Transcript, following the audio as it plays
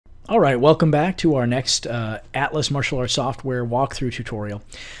All right, welcome back to our next Atlas Martial Arts Software walkthrough tutorial.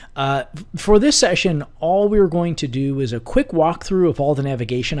 For this session, all we're going to do is a quick walkthrough of all the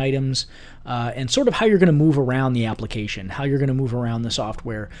navigation items and sort of how you're going to move around the application, how you're going to move around the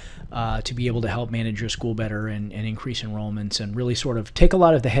software to be able to help manage your school better and increase enrollments and really sort of take a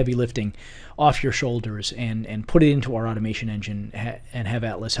lot of the heavy lifting off your shoulders and put it into our automation engine and have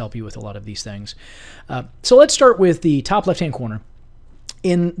Atlas help you with a lot of these things. So let's start with the top left-hand corner.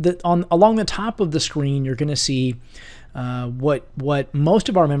 Along the top of the screen, you're going to see what most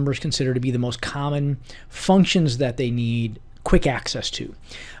of our members consider to be the most common functions that they need quick access to.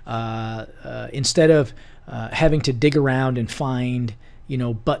 Instead of having to dig around and find,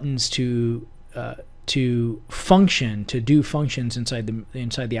 buttons to function, to do functions inside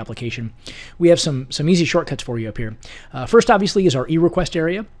the application, we have some easy shortcuts for you up here. First, obviously, is our eRequest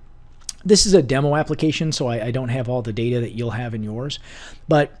area. This is a demo application, so I don't have all the data that you'll have in yours.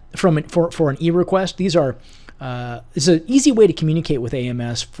 But for an eRequest, these are it's an easy way to communicate with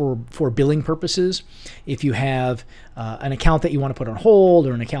AMS for billing purposes. If you have an account that you want to put on hold,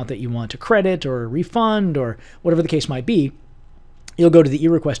 or an account that you want to credit or refund, or whatever the case might be, you'll go to the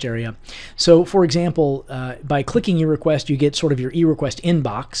eRequest area. So, for example, by clicking eRequest, you get sort of your eRequest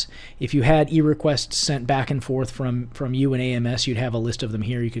inbox. If you had eRequests sent back and forth from you and AMS, you'd have a list of them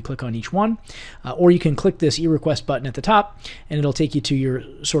here. You could click on each one, or you can click this eRequest button at the top, and it'll take you to your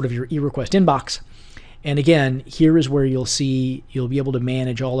eRequest inbox. And again, here is where you'll be able to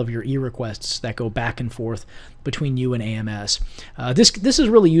manage all of your eRequests that go back and forth between you and AMS. This is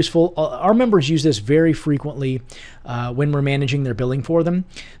really useful. Our members use this very frequently when we're managing their billing for them,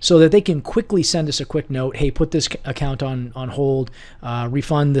 so that they can quickly send us a quick note, hey, put this account on hold,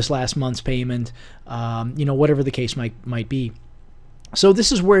 refund this last month's payment, whatever the case might be. So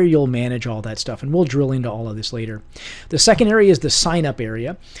this is where you'll manage all that stuff, and we'll drill into all of this later. The second area is the sign-up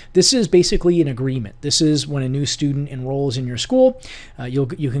area. This is basically an agreement. This is when a new student enrolls in your school. You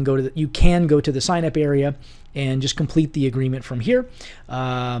can go to the sign-up area and just complete the agreement from here.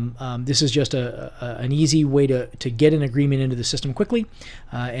 This is just an easy way to get an agreement into the system quickly,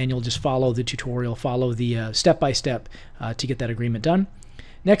 and you'll just follow the tutorial, follow the step-by-step to get that agreement done.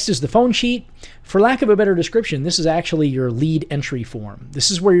 Next is the phone sheet. For lack of a better description, this is actually your lead entry form. This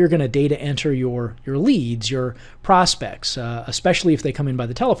is where you're going to data enter your leads, your prospects, especially if they come in by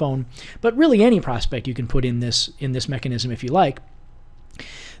the telephone, but really any prospect you can put in this mechanism if you like.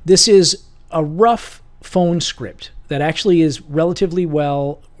 This is a rough phone script that actually is relatively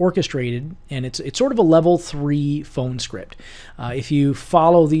well orchestrated, and it's sort of a level 3 phone script. If you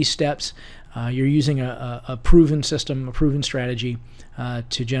follow these steps, you're using a proven system, a proven strategy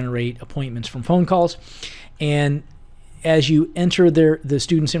to generate appointments from phone calls. And as you enter the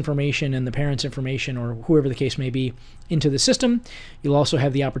student's information and the parent's information, or whoever the case may be, into the system, you'll also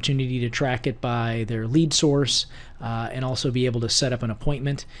have the opportunity to track it by their lead source and also be able to set up an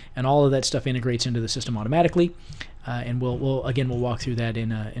appointment. And all of that stuff integrates into the system automatically. And we'll walk through that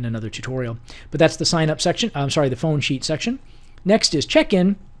in another tutorial. But that's the sign-up section. The phone sheet section. Next is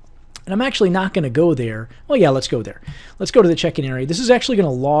check-in. And I'm actually not going to go there. Well, yeah, let's go there. Let's go to the check-in area. This is actually going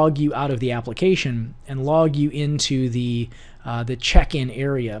to log you out of the application and log you into the check-in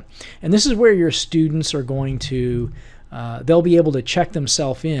area. And this is where your students are going to, they'll be able to check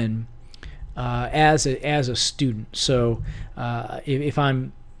themselves in as a student. So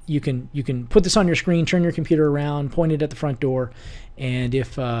you can put this on your screen, turn your computer around, point it at the front door, and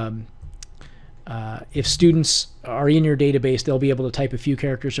if students are in your database, they'll be able to type a few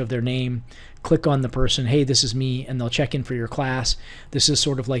characters of their name, click on the person, hey, this is me, and they'll check in for your class. This is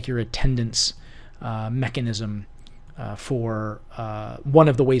sort of like your attendance mechanism for one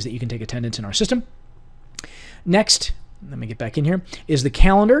of the ways that you can take attendance in our system. Next, let me get back in here, is the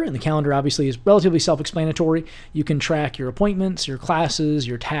calendar. And the calendar obviously is relatively self-explanatory. You can track your appointments, your classes,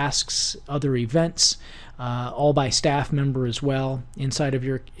 your tasks, other events, all by staff member as well inside of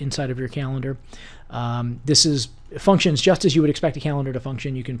your calendar. This functions just as you would expect a calendar to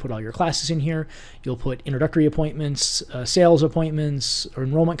function. You can put all your classes in here. You'll put introductory appointments, sales appointments, or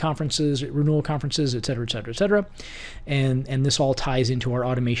enrollment conferences, renewal conferences, et cetera, et cetera, et cetera. And this all ties into our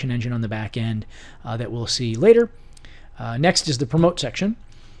automation engine on the back end that we'll see later. Next is the promote section.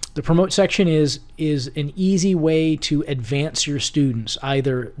 The promote section is an easy way to advance your students,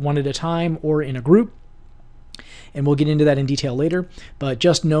 either one at a time or in a group. And we'll get into that in detail later, but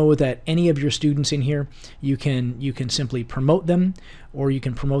just know that any of your students in here, you can simply promote them, or you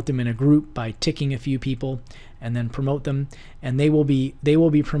can promote them in a group by ticking a few people, and then promote them, and they will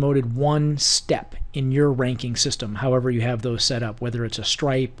be promoted one step in your ranking system. However you have those set up, whether it's a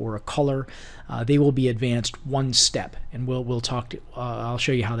stripe or a color, they will be advanced one step, and we'll talk. I'll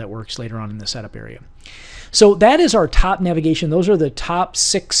show you how that works later on in the setup area. So that is our top navigation. Those are the top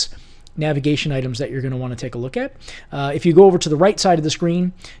 6 navigation items that you're going to want to take a look at. If you go over to the right side of the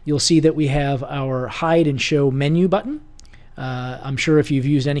screen, you'll see that we have our hide and show menu button. I'm sure if you've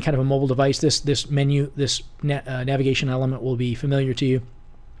used any kind of a mobile device, this menu, this navigation element will be familiar to you.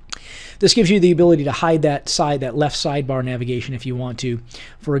 This gives you the ability to hide that left sidebar navigation if you want to.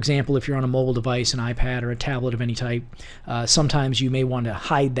 For example, if you're on a mobile device, an iPad or a tablet of any type, sometimes you may want to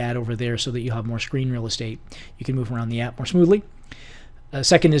hide that over there so that you have more screen real estate. You can move around the app more smoothly.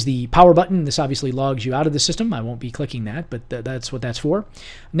 Second is the power button. This obviously logs you out of the system. I won't be clicking that, but that's what that's for.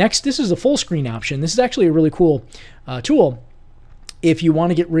 Next, this is the full screen option. This is actually a really cool tool if you want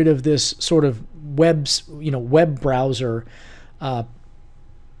to get rid of this sort of web browser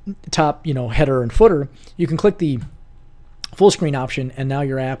top, header and footer. You can click the full screen option, and now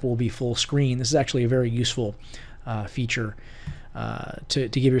your app will be full screen. This is actually a very useful feature to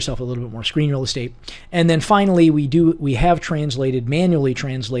give yourself a little bit more screen real estate. And then finally, we have manually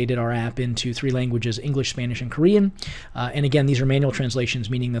translated our app into 3 languages: English, Spanish, and Korean. And again, these are manual translations,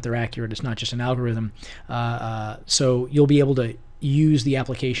 meaning that they're accurate. It's not just an algorithm. So you'll be able to use the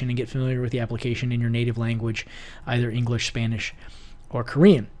application and get familiar with the application in your native language, either English, Spanish, or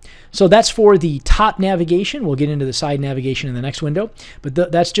Korean. So that's for the top navigation. We'll get into the side navigation in the next window, but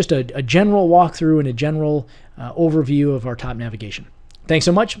that's just a general walkthrough and a general overview of our top navigation. Thanks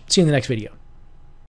so much. See you in the next video.